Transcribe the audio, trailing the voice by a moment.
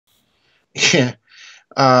Yeah,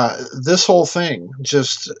 this whole thing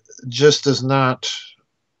just does not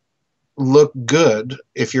look good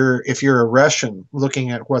if you're a Russian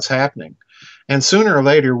looking at what's happening. And sooner or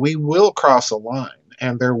later, we will cross a line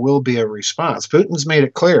and there will be a response. Putin's made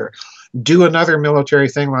it clear, do another military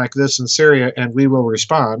thing like this in Syria and we will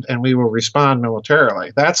respond, and we will respond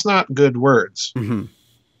militarily. That's not good words. Hmm.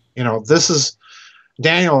 This is,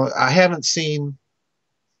 Daniel, I haven't seen,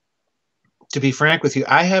 to be frank with you,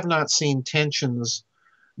 I have not seen tensions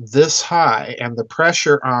this high and the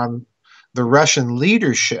pressure on the Russian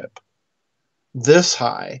leadership this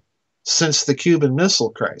high since the Cuban Missile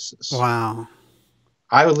Crisis. Wow.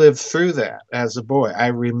 I lived through that as a boy. I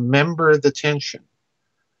remember the tension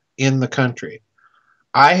in the country.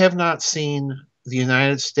 I have not seen the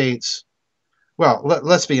United States, well,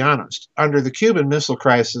 let's be honest. Under the Cuban Missile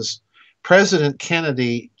Crisis, President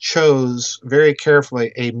Kennedy chose very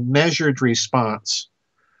carefully a measured response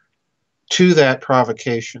to that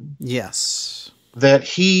provocation Yes. that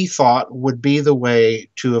he thought would be the way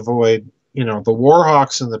to avoid, the war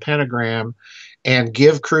hawks in the pentagram and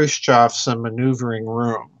give Khrushchev some maneuvering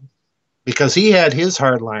room, because he had his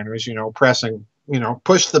hardliners, pressing,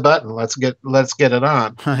 push the button, let's get it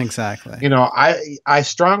on. Exactly. I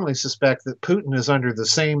strongly suspect that Putin is under the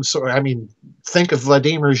same sort. I mean, think of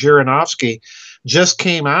Vladimir Zhirinovsky, just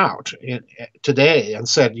came out today and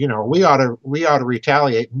said, we ought to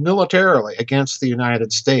retaliate militarily against the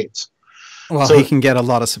United States. Well, he So can get a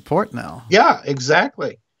lot of support now. yeah,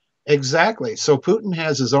 exactly. Exactly. So Putin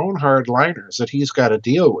has his own hardliners that he's got to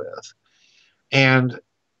deal with. And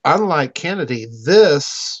unlike Kennedy,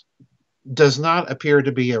 this does not appear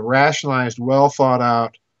to be a rationalized, well thought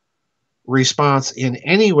out response in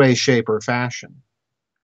any way, shape, or fashion.